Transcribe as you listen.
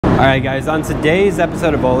Alright guys, on today's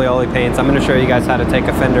episode of Oli Oli Paints, I'm going to show you guys how to take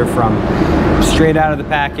a fender from straight out of the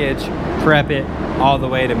package, prep it, all the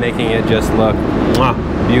way to making it just look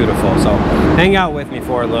beautiful. So hang out with me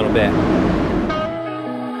for a little bit.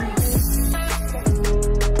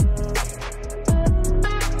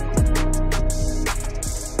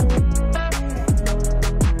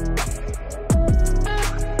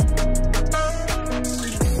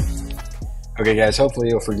 Okay guys, hopefully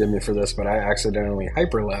you'll forgive me for this, but I accidentally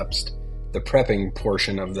hyperlapsed the prepping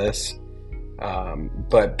portion of this.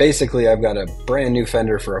 But basically I've got a brand new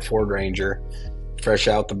fender for a Ford Ranger, fresh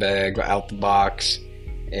out the bag, out the box,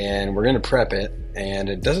 and we're going to prep it. And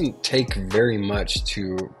it doesn't take very much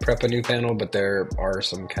to prep a new panel, but there are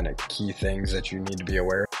some kind of key things that you need to be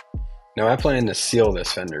aware of. Now I plan to seal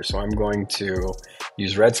this fender, so I'm going to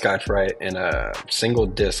use red Scotch-Brite and a single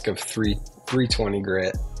disc of 320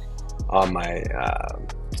 grit on my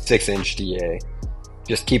 6-inch DA.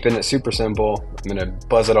 Just keeping it super simple. I'm gonna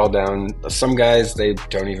buzz it all down. Some guys, they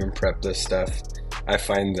don't even prep this stuff. I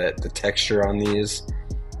find that the texture on these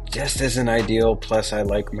just isn't ideal. Plus I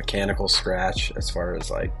like mechanical scratch as far as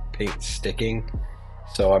like paint sticking.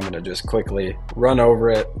 So I'm gonna just quickly run over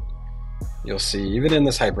it. You'll see, even in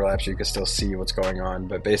this hyperlapse, you can still see what's going on,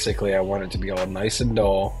 but basically I want it to be all nice and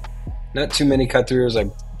dull. Not too many cut throughs.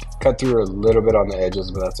 I cut through a little bit on the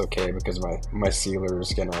edges, but that's okay because my sealer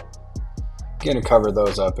is gonna cover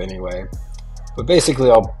those up anyway. But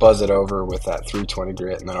basically I'll buzz it over with that 320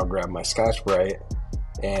 grit, and then I'll grab my Scotch-Brite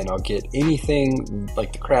and I'll get anything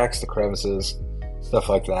like the cracks, the crevices, stuff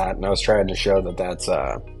like that. And I was trying to show that that's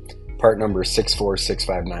part number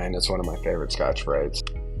 64659. It's one of my favorite Scotch-Brites.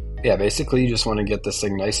 Yeah, basically you just want to get this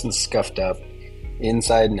thing nice and scuffed up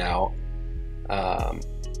inside and out.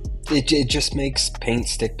 It just makes paint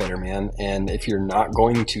stick better, man. And if you're not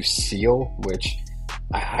going to seal, which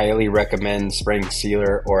I highly recommend spraying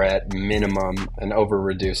sealer or at minimum an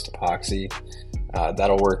over-reduced epoxy,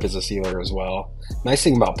 that'll work as a sealer as well. Nice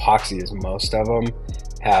thing about epoxy is most of them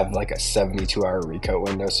have like a 72-hour recoat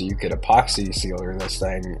window, so you could epoxy sealer this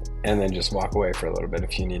thing and then just walk away for a little bit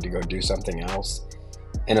if you need to go do something else.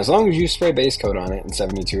 And as long as you spray base coat on it in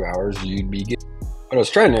 72 hours, you'd be good. What I was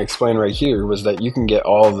trying to explain right here was that you can get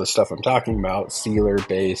all of the stuff I'm talking about, sealer,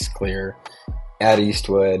 base, clear, at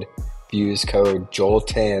Eastwood. If you use code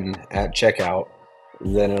JOEL10 at checkout,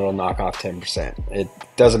 then it'll knock off 10%. It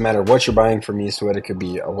doesn't matter what you're buying from Eastwood. It could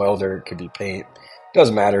be a welder, it could be paint.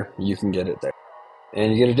 Doesn't matter. You can get it there.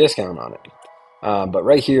 And you get a discount on it. But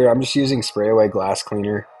right here, I'm just using spray away glass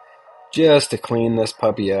cleaner just to clean this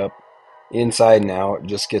puppy up inside and out. It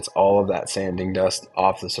just gets all of that sanding dust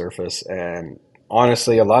off the surface. And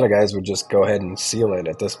honestly, a lot of guys would just go ahead and seal it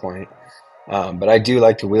at this point. But I do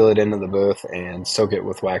like to wheel it into the booth and soak it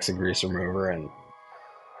with wax and grease remover and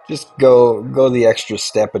just go the extra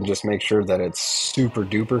step and just make sure that it's super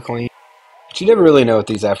duper clean. But you never really know with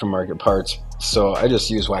these aftermarket parts, so I just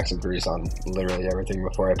use wax and grease on literally everything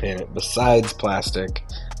before I paint it, besides plastic.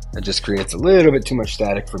 It just creates a little bit too much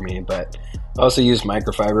static for me, but I also use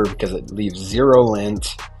microfiber because it leaves zero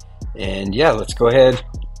lint. And yeah, let's go ahead,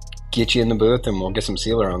 get you in the booth, and we'll get some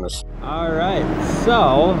sealer on this. Alright,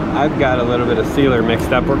 so I've got a little bit of sealer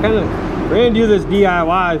mixed up. We're gonna do this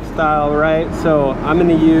DIY style, right? So I'm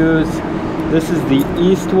gonna use, this is the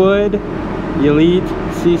Eastwood Elite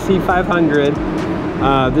CC500.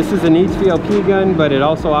 This is an HVLP gun, but it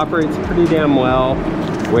also operates pretty damn well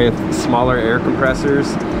with smaller air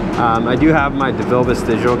compressors. I do have my DeVilbiss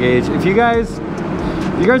digital gauge. If you guys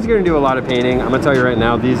are gonna do a lot of painting, I'm gonna tell you right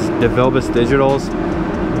now, these DeVilbiss digitals,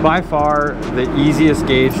 by far the easiest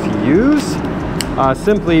gauge to use,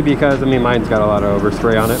 simply because, I mean, mine's got a lot of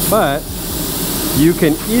overspray on it, but you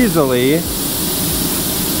can easily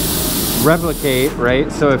replicate,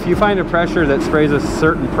 right? So if you find a pressure that sprays a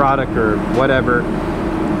certain product or whatever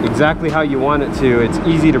exactly how you want it to, it's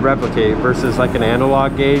easy to replicate versus like an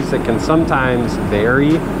analog gauge that can sometimes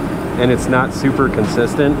vary and it's not super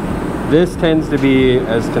consistent. This tends to be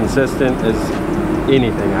as consistent as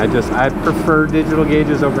anything. I prefer digital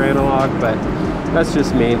gauges over analog, but that's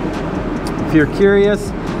just me. If you're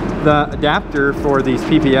curious, the adapter for these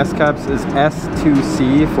PPS cups is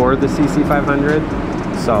S2C for the CC500.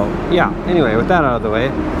 So yeah, anyway, with that out of the way,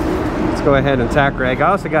 let's go ahead and tack rag.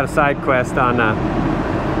 I also got a side quest on,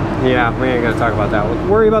 yeah, we ain't gonna talk about that. We'll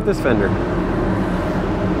worry about this fender.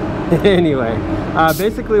 Anyway,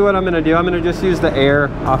 basically what I'm gonna do, I'm gonna just use the air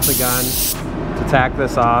off the gun to tack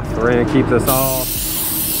this off. We're gonna keep this all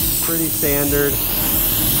pretty standard.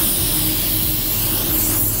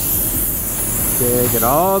 Okay, get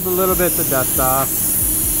all the little bits of dust off.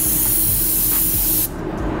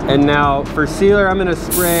 And now for sealer, I'm gonna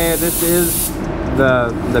spray, this is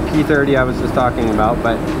the P30 I was just talking about.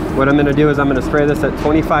 But what I'm going to do is I'm going to spray this at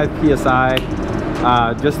 25 psi.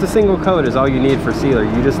 Just a single coat is all you need for sealer.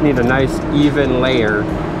 You just need a nice even layer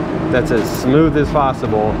that's as smooth as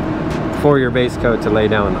possible for your base coat to lay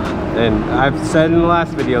down on. And I've said in the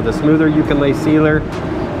last video, the smoother you can lay sealer,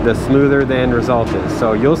 the smoother the end result is.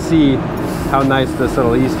 So you'll see how nice this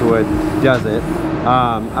little Eastwood does it.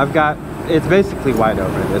 It's basically wide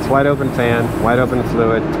open. It's wide open fan, wide open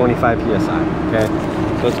fluid, 25 psi. Okay,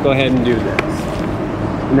 so let's go ahead and do this.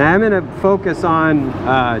 Now I'm going to focus on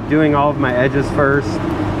doing all of my edges first.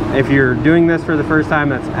 If you're doing this for the first time,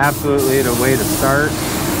 that's absolutely the way to start.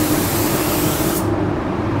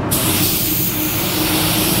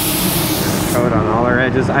 Coat on all our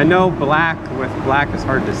edges. I know black is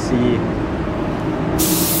hard to see.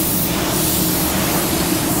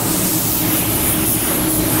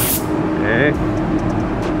 Okay.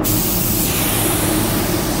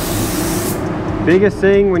 Biggest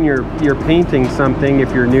thing when you're painting something,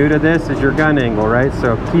 if you're new to this, is your gun angle, right?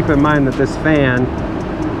 So keep in mind that this fan,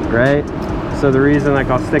 right? So the reason like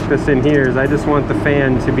I'll stick this in here is I just want the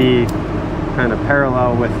fan to be kind of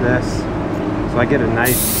parallel with this, so I get a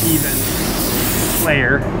nice even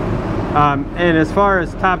layer. And as far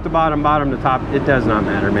as top to bottom, bottom to top, it does not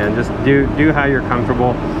matter, man. Just do how you're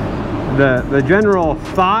comfortable. The general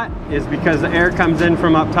thought is because the air comes in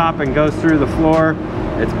from up top and goes through the floor,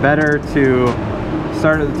 it's better to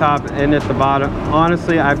start at the top and end at the bottom.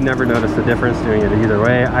 Honestly, I've never noticed a difference doing it either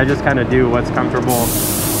way. I just kind of do what's comfortable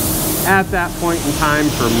at that point in time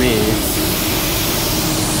for me.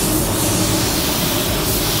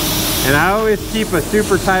 And I always keep a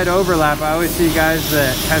super tight overlap. I always see guys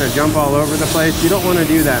that kind of jump all over the place. You don't want to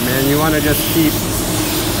do that, man. You want to just keep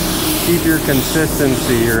your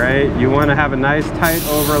consistency, right? You want to have a nice tight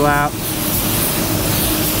overlap.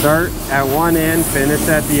 Start at one end, finish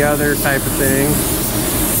at the other type of thing.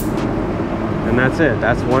 And that's it.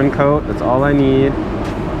 That's one coat. That's all I need.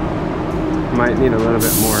 Might need a little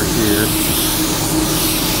bit more here.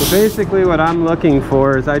 So basically what I'm looking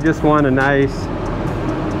for is I just want a nice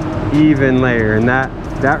even layer, and that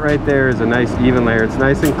right there is a nice even layer. It's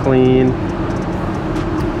nice and clean.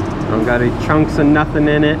 Don't got any chunks of nothing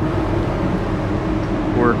in it.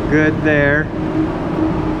 We're good there.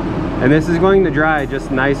 And this is going to dry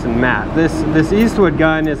just nice and matte. This Eastwood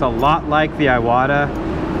gun is a lot like the Iwata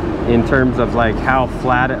in terms of like how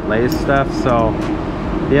flat it lays stuff. So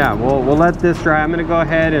yeah, we'll let this dry. I'm gonna go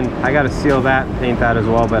ahead and I gotta seal that and paint that as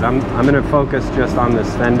well, but I'm gonna focus just on this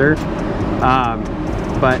fender.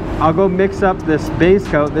 But I'll go mix up this base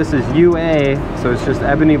coat. This is UA, so it's just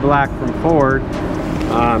ebony black from Ford.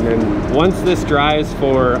 And once this dries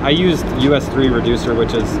I used US3 reducer,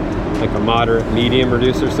 which is like a moderate medium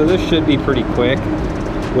reducer, so this should be pretty quick.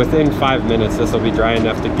 Within 5 minutes this will be dry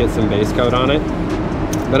enough to get some base coat on it.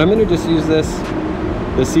 But I'm gonna just use this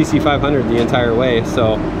CC500 the entire way.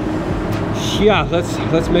 So yeah,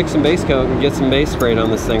 let's mix some base coat and get some base sprayed on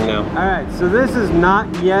this thing now. All right, so this is not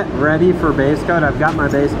yet ready for base coat. I've got my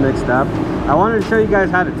base mixed up. I wanted to show you guys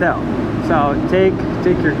how to tell. So take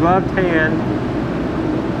your gloved hand,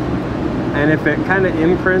 and if it kind of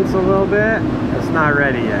imprints a little bit, it's not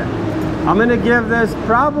ready yet. I'm gonna give this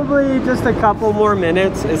probably just a couple more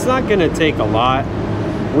minutes. It's not gonna take a lot.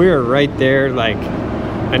 We're right there. Like,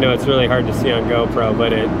 I know it's really hard to see on GoPro,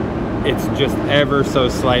 but it's just ever so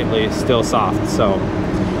slightly still soft. So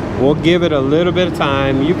we'll give it a little bit of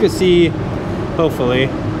time. You can see, hopefully,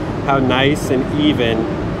 how nice and even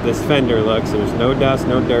this fender looks. There's no dust,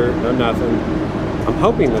 no dirt, no nothing. I'm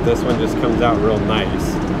hoping that this one just comes out real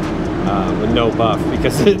nice with no buff,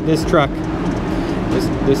 because this truck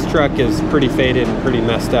is pretty faded and pretty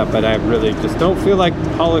messed up, but I really just don't feel like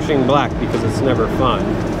polishing black because it's never fun.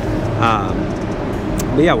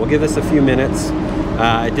 But yeah, we'll give this a few minutes.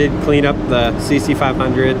 I did clean up the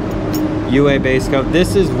CC500 UA base coat.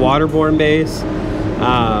 This is waterborne base.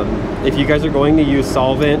 If you guys are going to use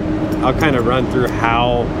solvent, I'll kind of run through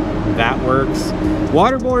how that works.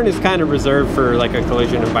 Waterborne is kind of reserved for like a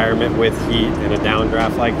collision environment with heat and a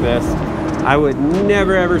downdraft like this. I would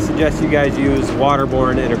never ever suggest you guys use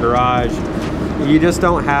waterborne in a garage. You just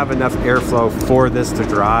don't have enough airflow for this to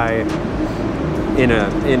dry in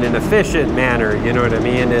an efficient manner, you know what I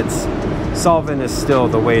mean? Solvent is still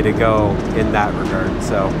the way to go in that regard.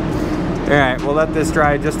 So all right, we'll let this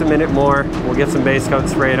dry just a minute more. We'll get some base coat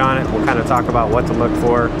sprayed on it. We'll kind of talk about what to look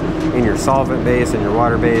for in your solvent base and your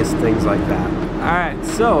water base, things like that. All right,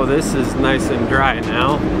 so this is nice and dry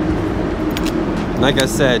now. Like I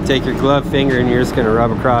said, take your gloved finger and you're just gonna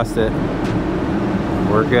rub across it.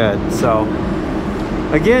 We're good. So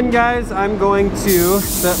Again, guys, I'm going to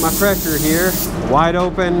set my pressure here, wide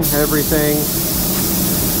open, everything.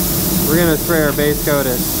 We're gonna spray our base coat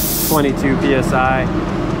at 22 PSI.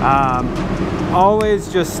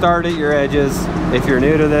 Always just start at your edges. If you're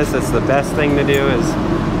new to this, that's the best thing to do,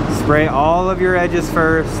 is spray all of your edges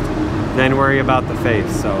first, then worry about the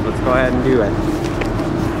face. So let's go ahead and do it.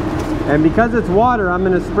 And because it's water, I'm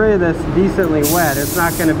gonna spray this decently wet. It's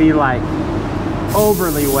not gonna be like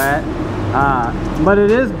overly wet, but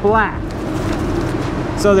it is black.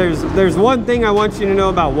 So there's one thing I want you to know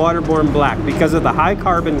about waterborne black. Because of the high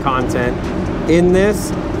carbon content in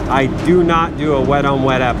this, I do not do a wet on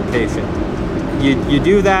wet application. You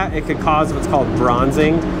do that, it could cause what's called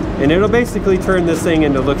bronzing, and it'll basically turn this thing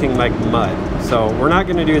into looking like mud. So we're not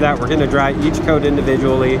gonna do that. We're gonna dry each coat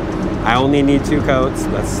individually. I only need 2 coats.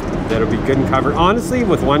 That'll be good and covered. Honestly,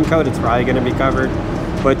 with 1 coat, it's probably gonna be covered,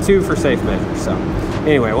 but 2 for safe measure. So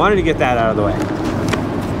anyway, I wanted to get that out of the way.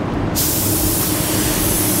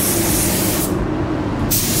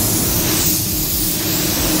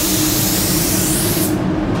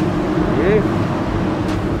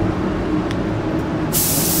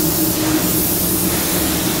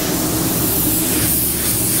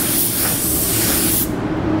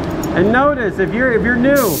 And notice, if you're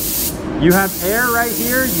new, you have air right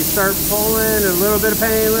here, you start pulling, a little bit of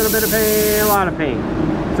pain, a little bit of pain, a lot of pain.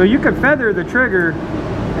 So you could feather the trigger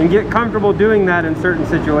and get comfortable doing that in certain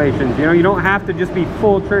situations. You know, you don't have to just be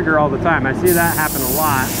full trigger all the time. I see that happen a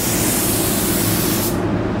lot.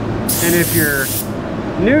 And if you're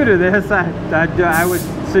new to this, I would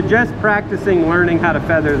suggest practicing learning how to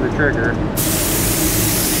feather the trigger.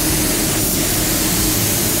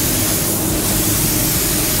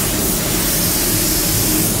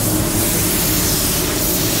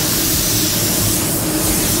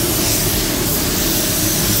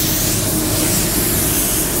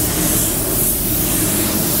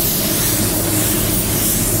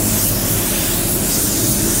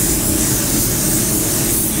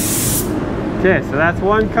 Okay, so that's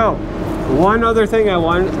 1 coat. One other thing I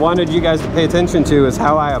wanted you guys to pay attention to is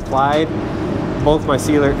how I applied both my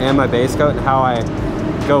sealer and my base coat, and how I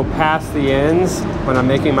go past the ends when I'm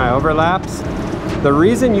making my overlaps. The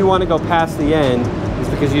reason you want to go past the end is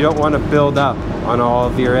because you don't want to build up on all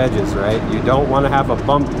of your edges, right? You don't want to have a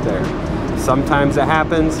bump there. Sometimes it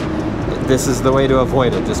happens. This is the way to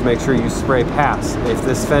avoid it. Just make sure you spray past. If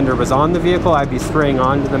this fender was on the vehicle, I'd be spraying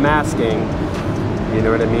onto the masking. You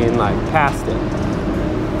know what I mean? Like past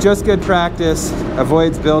it. Just good practice.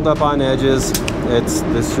 Avoids buildup on edges. It's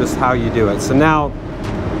just how you do it. So now,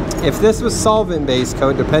 if this was solvent base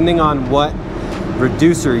coat, depending on what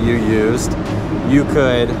reducer you used, you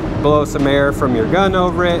could blow some air from your gun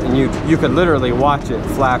over it, and you could literally watch it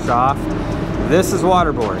flash off. This is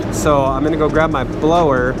waterborne. So I'm gonna go grab my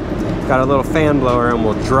blower. Got a little fan blower, and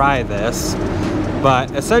we'll dry this.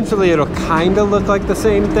 But essentially it'll kind of look like the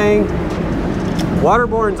same thing.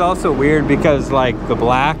 Waterborne's also weird because, like, the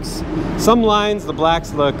blacks, some lines the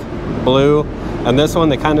blacks look blue, and this one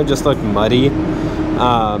they kind of just look muddy.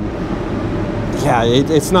 Yeah,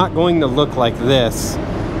 it's not going to look like this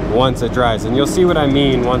once it dries, and you'll see what I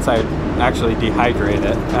mean once I actually dehydrate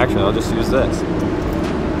it. Actually, I'll just use this.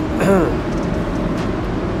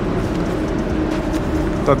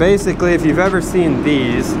 But basically, if you've ever seen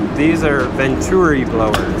these are Venturi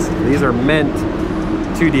blowers. These are meant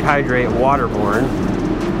to dehydrate waterborne.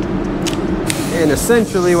 And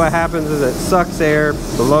essentially what happens is it sucks air,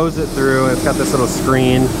 blows it through, and it's got this little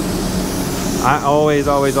screen. I always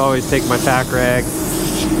take my tack rag,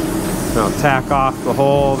 tack off the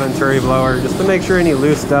whole Venturi blower just to make sure any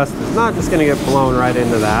loose dust is not just going to get blown right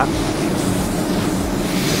into that.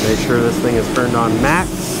 Make sure this thing is turned on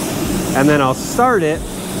max, and then I'll start it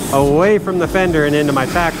away from the fender and into my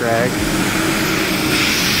tack rag,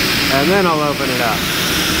 and then I'll open it up.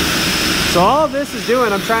 So all this is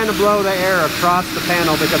doing, I'm trying to blow the air across the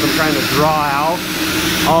panel because I'm trying to draw out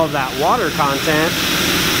all of that water content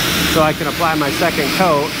so I can apply my second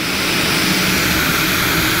coat.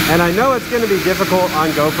 And I know it's going to be difficult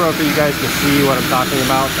on GoPro for you guys to see what I'm talking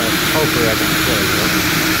about, but hopefully I can show you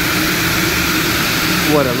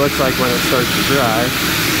what it looks like when it starts to dry.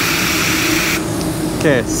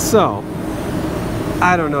 Okay, so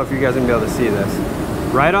I don't know if you guys are going to be able to see this.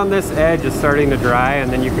 Right on this edge is starting to dry,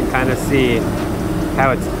 and then you can kind of see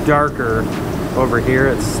how it's darker over here.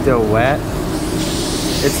 It's still wet.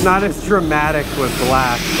 It's not as dramatic with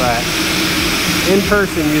black, but in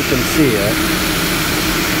person you can see it.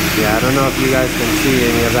 Yeah, I don't know if you guys can see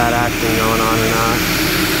any of that action going on or not.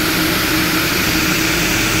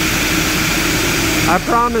 I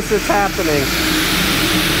promise it's happening.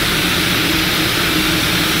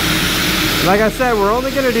 Like I said, we're only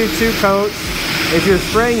gonna do 2 coats. If you're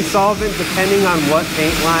spraying solvent, depending on what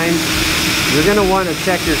paint line, you're gonna wanna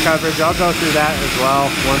check your coverage. I'll go through that as well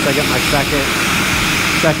once I get my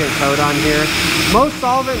second coat on here. Most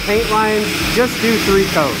solvent paint lines just do 3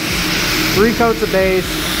 coats. 3 coats of base.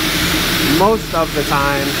 Most of the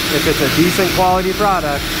time, if it's a decent quality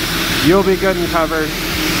product, you'll be good and covered.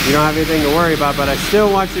 You don't have anything to worry about, but I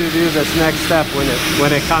still want you to do this next step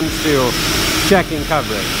when it comes to checking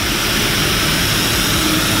coverage.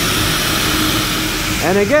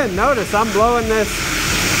 And again, notice I'm blowing this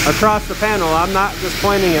across the panel. I'm not just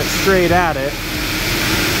pointing it straight at it.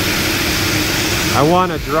 I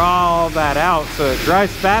want to draw all that out so it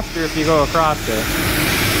dries faster if you go across it.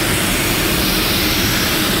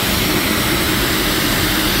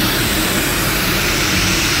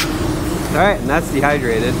 Alright, and that's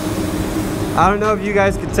dehydrated. I don't know if you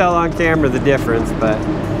guys can tell on camera the difference, but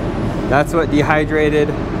that's what dehydrated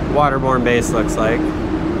waterborne base looks like.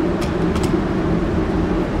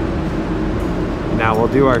 Now we'll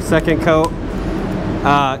do our second coat.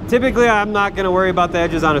 Typically I'm not going to worry about the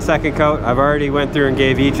edges on a second coat. I've already went through and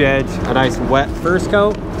gave each edge a nice wet first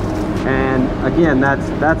coat. And again,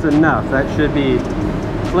 that's enough. That should be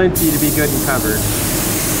plenty to be good and covered.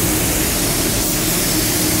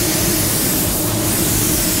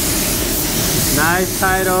 Nice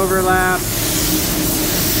tight overlap.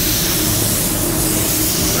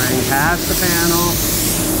 Bring past the panel.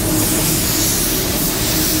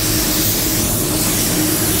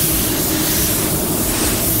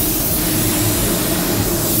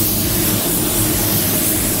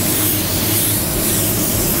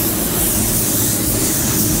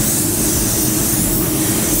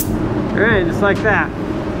 Alright, just like that.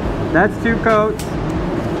 That's 2 coats.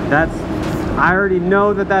 I already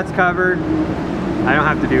know that that's covered. I don't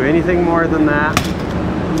have to do anything more than that.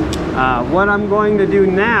 What I'm going to do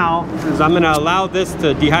now is I'm going to allow this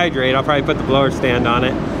to dehydrate. I'll probably put the blower stand on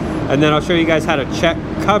it. And then I'll show you guys how to check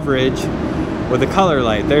coverage with a color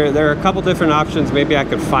light. There are a couple different options. Maybe I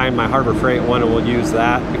could find my Harbor Freight one and we'll use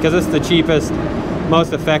that because it's the cheapest,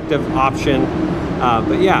 most effective option.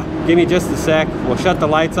 But yeah, give me just a sec. We'll shut the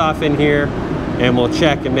lights off in here and we'll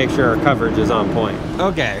check and make sure our coverage is on point.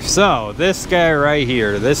 Okay, so this guy right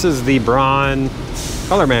here, this is the Braun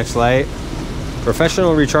color match light,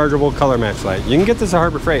 professional rechargeable color match light. You can get this at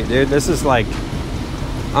Harbor Freight, dude. This is like,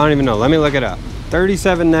 I don't even know, let me look it up.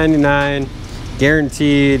 $37.99,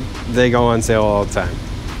 guaranteed. They go on sale all the time.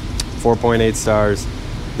 4.8 stars,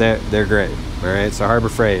 they're great. All right, so Harbor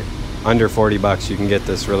Freight, under 40 bucks, you can get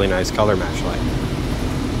this really nice color match light.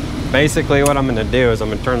 Basically what I'm gonna do is I'm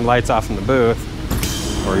gonna turn the lights off in the booth,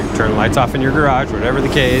 or you can turn the lights off in your garage, whatever the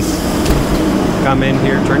case. Come in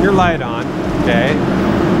here, turn your light on, okay?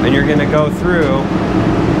 And you're gonna go through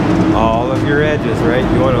all of your edges, right?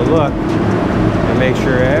 You wanna look and make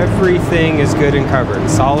sure everything is good and covered.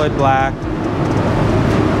 Solid black.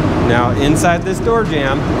 Now inside this door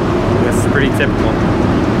jamb, this is pretty typical.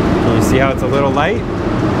 You see how it's a little light?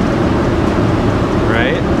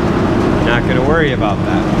 Right? Not going to worry about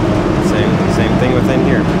that. Same thing within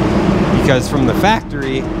here. Because from the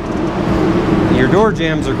factory, your door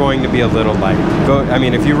jambs are going to be a little light. I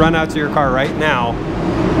mean, if you run out to your car right now,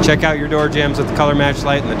 check out your door jambs with the color match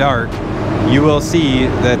light in the dark, you will see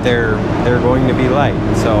that they're going to be light.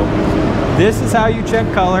 So this is how you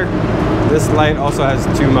check color. This light also has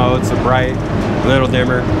 2 modes, a bright, a little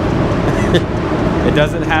dimmer. It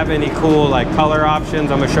doesn't have any cool like color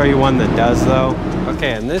options. I'm gonna show you one that does though.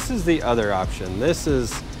 Okay, and this is the other option. This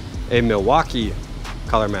is a Milwaukee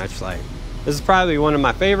color match light. This is probably one of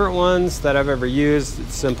my favorite ones that I've ever used.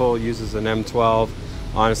 It's simple, uses an M12.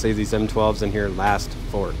 Honestly, these M12s in here last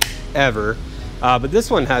forever. But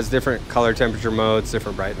this one has different color temperature modes,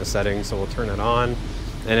 different brightness settings, so we'll turn it on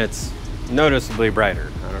and it's noticeably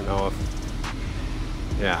brighter. I don't know if,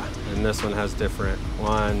 yeah, and this one has different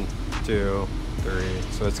 1, 2, 3.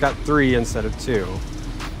 So it's got 3 instead of 2.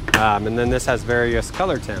 And then this has various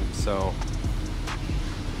color temps, so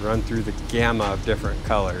run through the gamma of different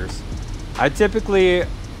colors.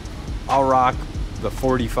 I'll rock the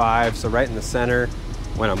 45, so right in the center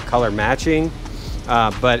when I'm color matching.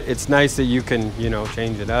 But it's nice that you can, you know,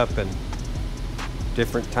 change it up and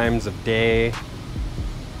different times of day,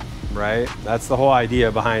 right? That's the whole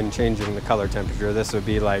idea behind changing the color temperature. This would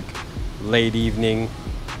be like late evening,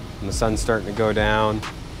 and the sun's starting to go down,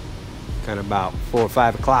 kind of about 4 or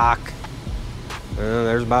 5 o'clock.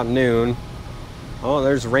 There's about noon. Oh,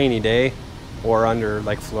 there's rainy day, or under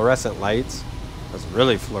like fluorescent lights. That's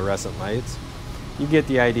really fluorescent lights. You get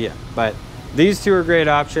the idea. But these 2 are great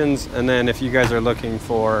options. And then if you guys are looking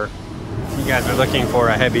for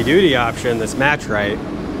a heavy duty option, this match right,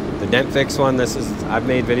 The dent fix one, I've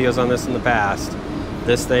made videos on this in the past.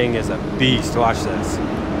 This thing is a beast. Watch this.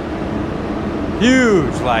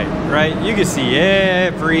 Huge light, right? You can see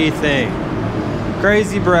everything.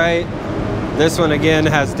 Crazy bright. This one again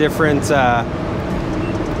has different, let's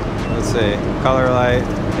see, color light,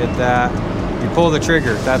 hit that. You pull the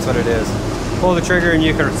trigger, that's what it is. Pull the trigger and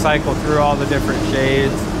you can cycle through all the different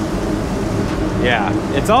shades. Yeah,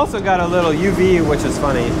 it's also got a little UV, which is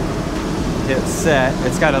funny. Hit set,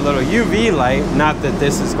 it's got a little UV light, not that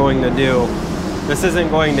this is going to do, this isn't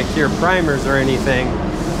going to cure primers or anything.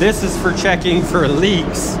 This is for checking for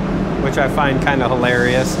leaks, which I find kind of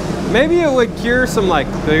hilarious. Maybe it would cure some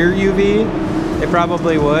like clear UV, it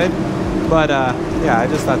probably would, but yeah, I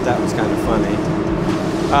just thought that was kind of funny.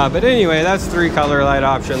 But anyway, that's 3 color light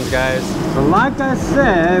options, guys. So like I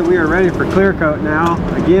said, we are ready for clear coat now.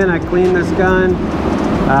 Again, I cleaned this gun.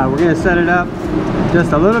 We're gonna set it up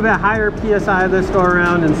just a little bit higher PSI this go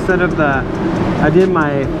around. Instead of I did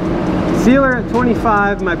my sealer at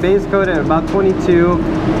 25, my base coat at about 22.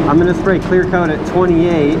 I'm gonna spray clear coat at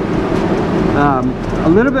 28. A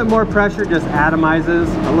little bit more pressure just atomizes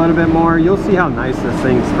a little bit more. You'll see how nice this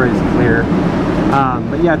thing sprays clear.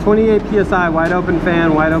 But yeah, 28 PSI, wide open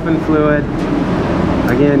fan, wide open fluid.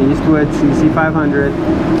 Again, Eastwood CC500.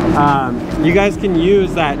 You guys can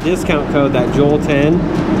use that discount code, that Joel10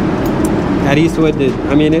 at Eastwood.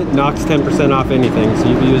 I mean, it knocks 10% off anything. So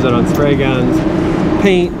you can use it on spray guns,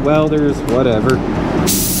 paint, welders, whatever.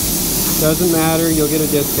 Doesn't matter, you'll get a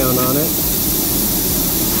discount on it.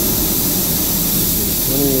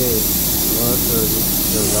 28, well, 30,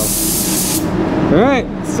 there we go. All right,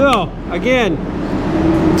 so again,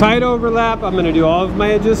 tight overlap. I'm gonna do all of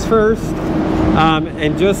my edges first.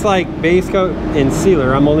 And just like base coat and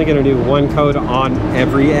sealer, I'm only gonna do 1 coat on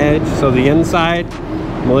every edge. So the inside,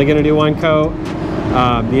 I'm only gonna do 1 coat.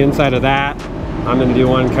 The inside of that, I'm gonna do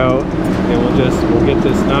 1 coat, and we'll get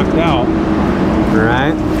this knocked out. All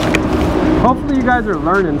right. Hopefully you guys are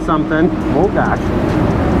learning something. Oh gosh.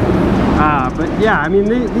 But yeah, I mean,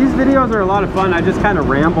 these videos are a lot of fun. I just kind of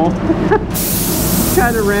ramble.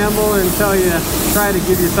 Kind of ramble and try to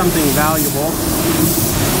give you something valuable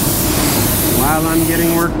while I'm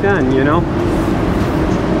getting work done, you know?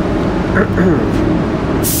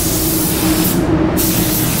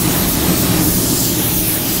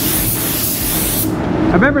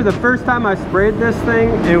 I remember the first time I sprayed this thing,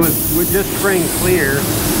 it was just spraying clear,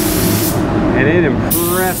 and it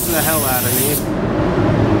impressed the hell out of me.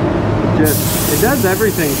 It does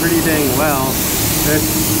everything pretty dang well.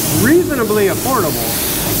 It's reasonably affordable.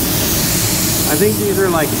 I think these are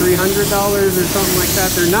like $300 or something like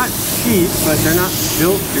that. They're not cheap, but they're not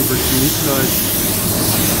still super cheap, so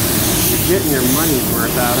you're getting your money's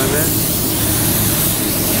worth out of it.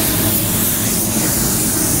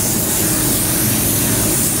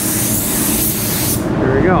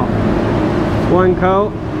 There we go. 1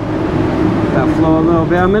 coat. That flow a little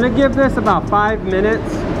bit. I'm gonna give this about 5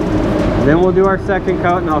 minutes. Then we'll do our second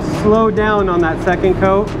coat, and I'll slow down on that second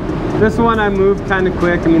coat. This one I moved kind of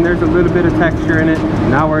quick. I mean, there's a little bit of texture in it.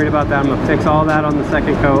 Not worried about that. I'm gonna fix all that on the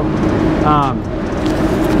second coat.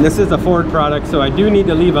 This is a Ford product, so I do need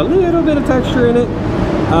to leave a little bit of texture in it,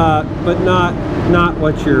 but not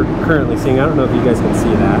what you're currently seeing. I don't know if you guys can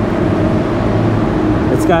see that.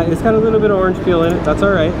 It's got a little bit of orange peel in it. That's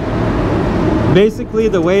all right. Basically,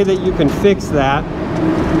 the way that you can fix that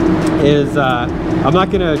is I'm not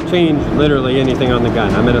going to change literally anything on the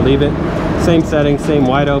gun. I'm going to leave it same setting, same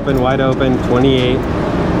wide open, 28.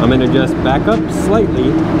 I'm going to just back up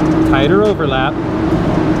slightly, tighter overlap,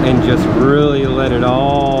 and just really let it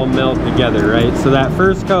all melt together, right? So that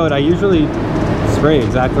first coat, I usually spray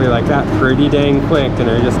exactly like that, pretty dang quick, and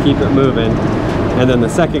I just keep it moving. And then the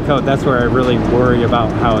second coat, that's where I really worry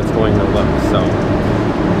about how it's going to look. So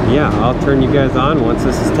yeah, I'll turn you guys on once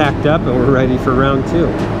this is tacked up and we're ready for round 2.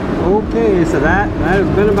 Okay, so that has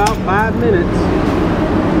been about 5 minutes.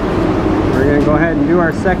 We're gonna go ahead and do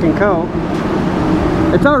our second coat.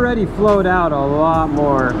 It's already flowed out a lot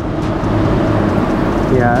more.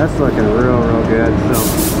 Yeah, that's looking real good. So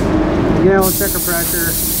yeah, we'll check our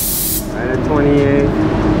pressure. Right at 28.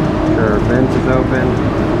 Sure, vent is open.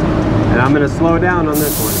 And I'm gonna slow down on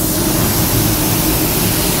this one.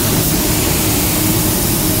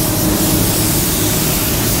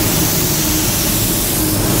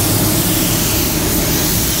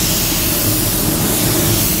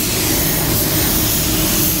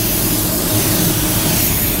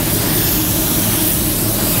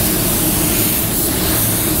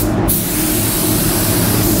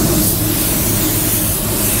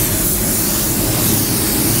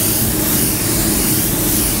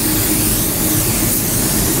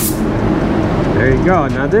 you go.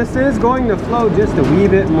 Now this is going to flow just a wee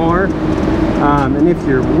bit more. And if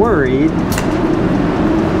you're worried,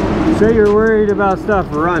 say you're worried about stuff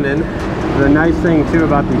running, the nice thing too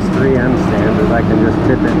about these 3M stands is I can just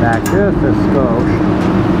tip it back just a skosh.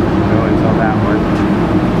 Go until that one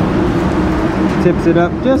tips it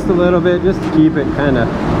up just a little bit, just to keep it kind of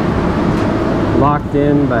locked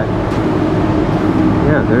in. But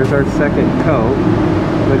yeah, there's our second coat.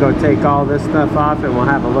 We'll go take all this stuff off and we'll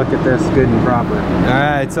have a look at this good and proper. All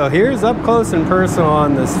right, so here's up close and personal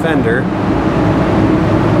on this fender.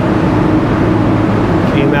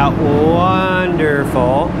 Came out wonderful.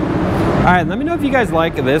 All right, let me know if you guys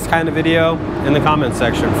like this kind of video in the comments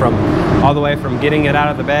section, from all the way from getting it out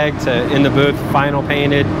of the bag to in the booth, final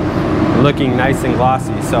painted, looking nice and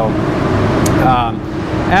glossy. So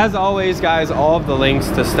as always guys, all of the links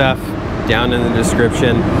to stuff down in the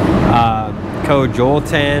description. Code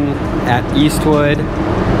Joel10 at Eastwood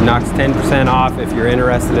knocks 10% off if you're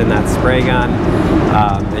interested in that spray gun.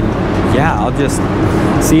 And yeah, I'll just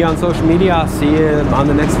see you on social media. I'll see you on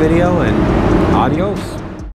the next video, and adios.